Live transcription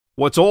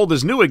What's old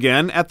is new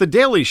again at The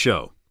Daily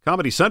Show.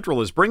 Comedy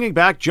Central is bringing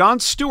back Jon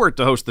Stewart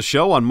to host the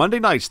show on Monday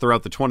nights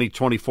throughout the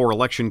 2024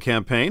 election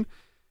campaign.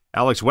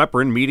 Alex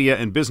Weprin, media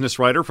and business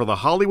writer for The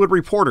Hollywood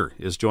Reporter,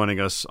 is joining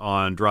us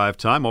on Drive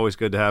Time. Always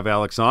good to have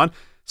Alex on.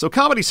 So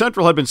Comedy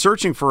Central had been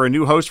searching for a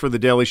new host for The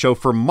Daily Show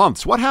for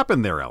months. What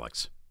happened there,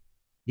 Alex?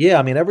 Yeah,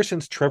 I mean, ever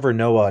since Trevor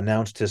Noah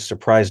announced his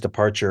surprise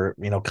departure,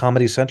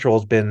 Comedy Central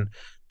has been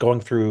going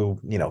through,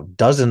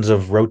 dozens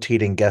of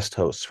rotating guest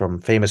hosts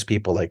from famous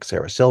people like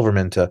Sarah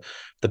Silverman to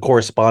the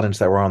correspondents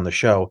that were on the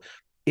show.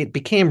 It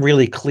became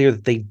really clear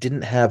that they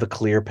didn't have a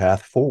clear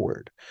path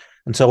forward.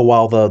 And so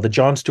while the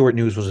Jon Stewart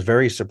news was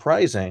very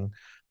surprising,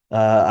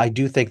 I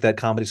do think that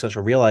Comedy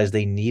Central realized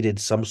they needed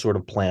some sort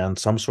of plan,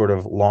 some sort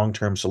of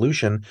long-term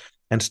solution,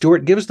 and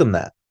Stewart gives them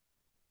that.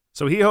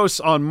 So he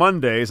hosts on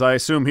Mondays. I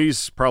assume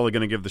he's probably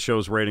going to give the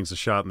show's ratings a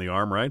shot in the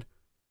arm, right?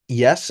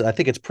 Yes, I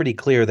think it's pretty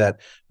clear that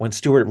when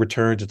Stewart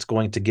returns, it's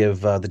going to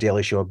give The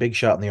Daily Show a big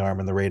shot in the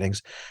arm in the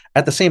ratings.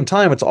 At the same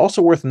time, it's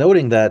also worth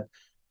noting that,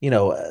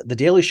 The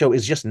Daily Show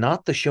is just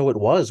not the show it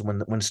was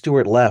when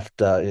Stewart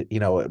left,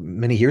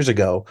 many years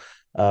ago.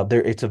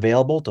 It's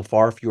available to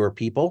far fewer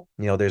people.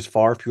 There's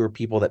far fewer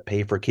people that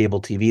pay for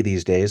cable TV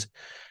these days.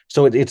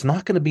 So it's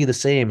not going to be the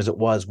same as it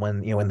was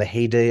when, in the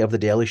heyday of The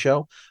Daily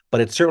Show, but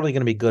it's certainly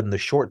going to be good in the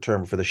short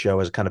term for the show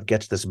as it kind of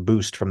gets this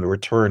boost from the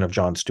return of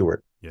Jon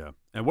Stewart. Yeah.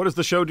 And what does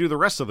the show do the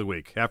rest of the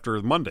week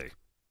after Monday?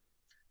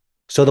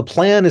 So the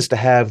plan is to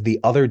have the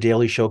other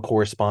Daily Show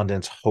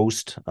correspondents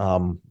host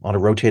on a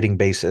rotating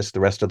basis the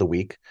rest of the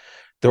week.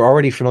 They're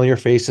already familiar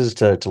faces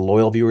to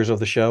loyal viewers of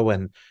the show,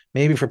 and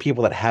maybe for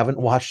people that haven't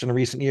watched in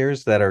recent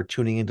years that are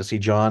tuning in to see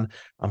Jon,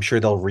 I'm sure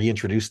they'll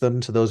reintroduce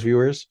them to those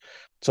viewers.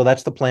 So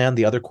that's the plan.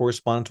 The other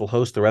correspondents will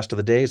host the rest of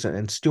the days,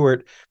 and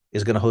Stewart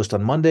is going to host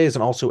on Mondays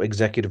and also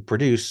executive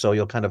produce. So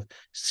you'll kind of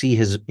see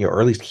his, or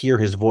at least hear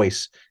his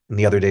voice in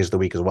the other days of the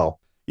week as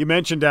well. You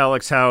mentioned,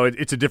 Alex, how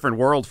it's a different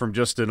world from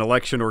just an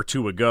election or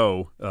two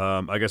ago.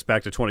 I guess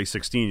back to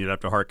 2016, you'd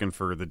have to hearken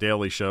for The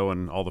Daily Show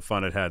and all the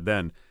fun it had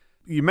then.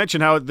 You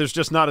mentioned how there's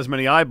just not as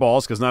many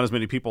eyeballs because not as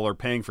many people are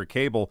paying for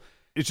cable.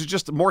 Is it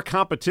just more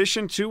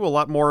competition, too? A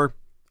lot more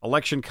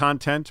election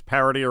content,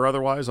 parody or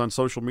otherwise, on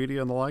social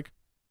media and the like?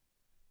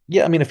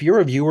 Yeah, I mean, if you're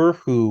a viewer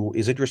who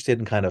is interested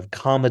in kind of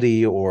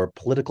comedy or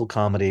political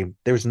comedy,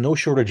 there's no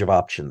shortage of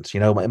options.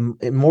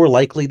 More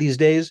likely these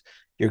days,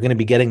 you're going to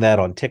be getting that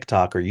on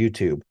TikTok or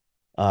YouTube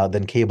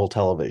than cable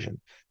television.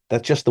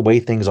 That's just the way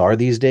things are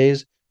these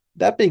days.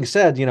 That being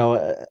said,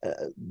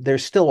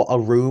 there's still a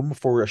room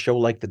for a show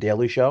like The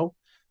Daily Show.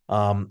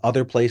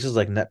 Other places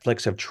like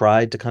Netflix have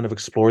tried to kind of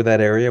explore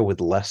that area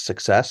with less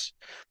success.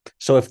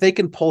 So if they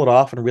can pull it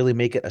off and really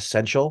make it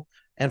essential,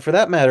 and for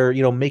that matter,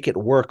 make it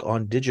work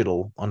on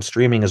digital, on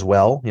streaming as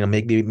well,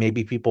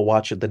 maybe people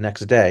watch it the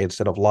next day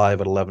instead of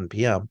live at 11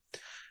 p.m.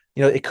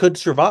 It could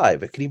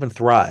survive. It could even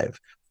thrive.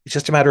 It's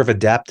just a matter of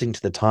adapting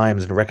to the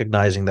times and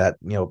recognizing that,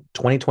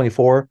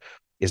 2024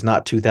 is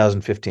not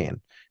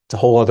 2015. It's a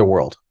whole other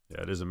world.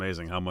 Yeah, it is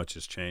amazing how much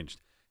has changed.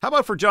 How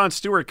about for Jon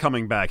Stewart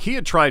coming back? He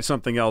had tried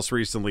something else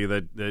recently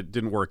that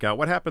didn't work out.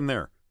 What happened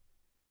there?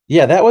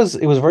 Yeah, it was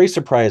very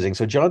surprising.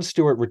 So Jon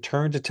Stewart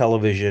returned to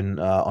television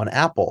on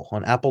Apple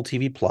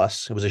TV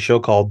Plus. It was a show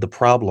called The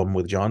Problem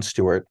with Jon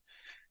Stewart.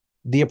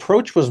 The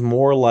approach was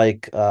more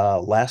like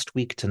Last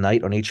Week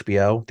Tonight on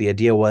HBO. The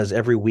idea was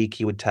every week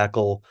he would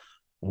tackle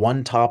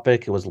one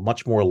topic. It was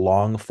much more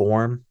long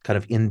form, kind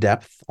of in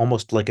depth,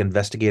 almost like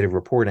investigative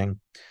reporting.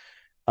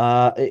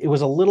 It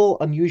was a little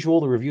unusual.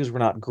 The reviews were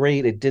not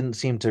great. It didn't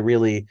seem to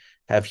really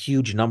have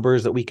huge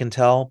numbers that we can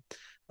tell.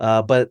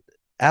 But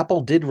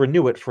Apple did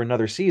renew it for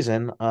another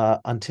season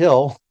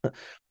until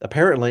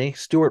apparently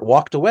Stewart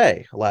walked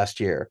away last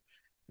year.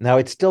 Now,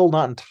 it's still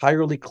not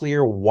entirely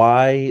clear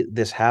why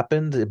this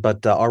happened,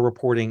 but our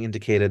reporting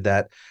indicated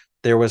that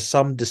there was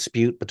some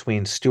dispute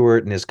between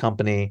Stewart and his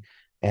company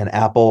and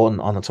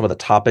Apple on some of the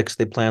topics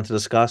they plan to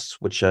discuss,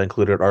 which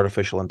included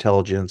artificial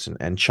intelligence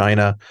and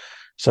China.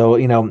 So,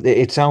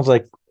 it sounds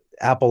like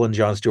Apple and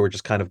Jon Stewart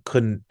just kind of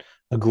couldn't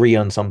agree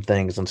on some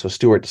things, and so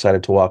Stewart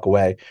decided to walk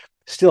away.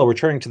 Still,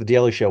 returning to The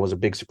Daily Show was a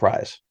big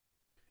surprise.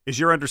 Is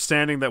your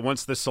understanding that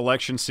once this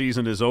election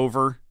season is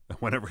over,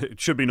 whenever it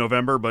should be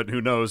November, but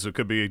who knows, it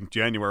could be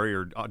January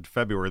or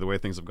February, the way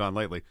things have gone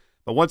lately.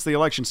 But once the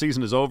election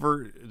season is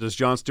over, does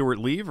Jon Stewart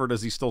leave or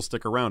does he still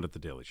stick around at The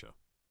Daily Show?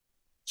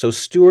 So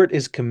Stewart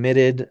is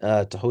committed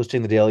to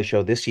hosting The Daily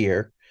Show this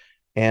year.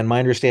 And my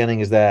understanding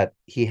is that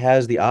he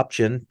has the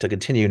option to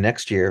continue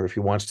next year if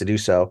he wants to do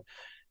so.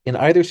 In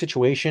either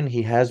situation,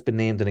 he has been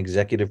named an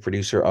executive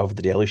producer of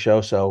The Daily Show.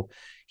 So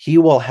he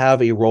will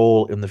have a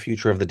role in the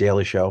future of The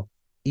Daily Show,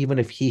 even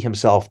if he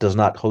himself does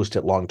not host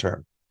it long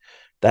term.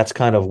 That's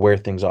kind of where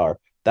things are.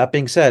 That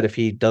being said, if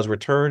he does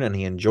return and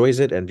he enjoys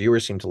it and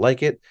viewers seem to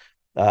like it,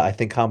 I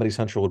think Comedy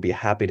Central would be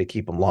happy to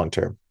keep him long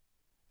term.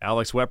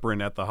 Alex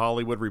Weprin at The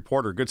Hollywood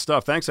Reporter. Good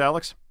stuff. Thanks,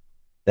 Alex.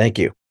 Thank you.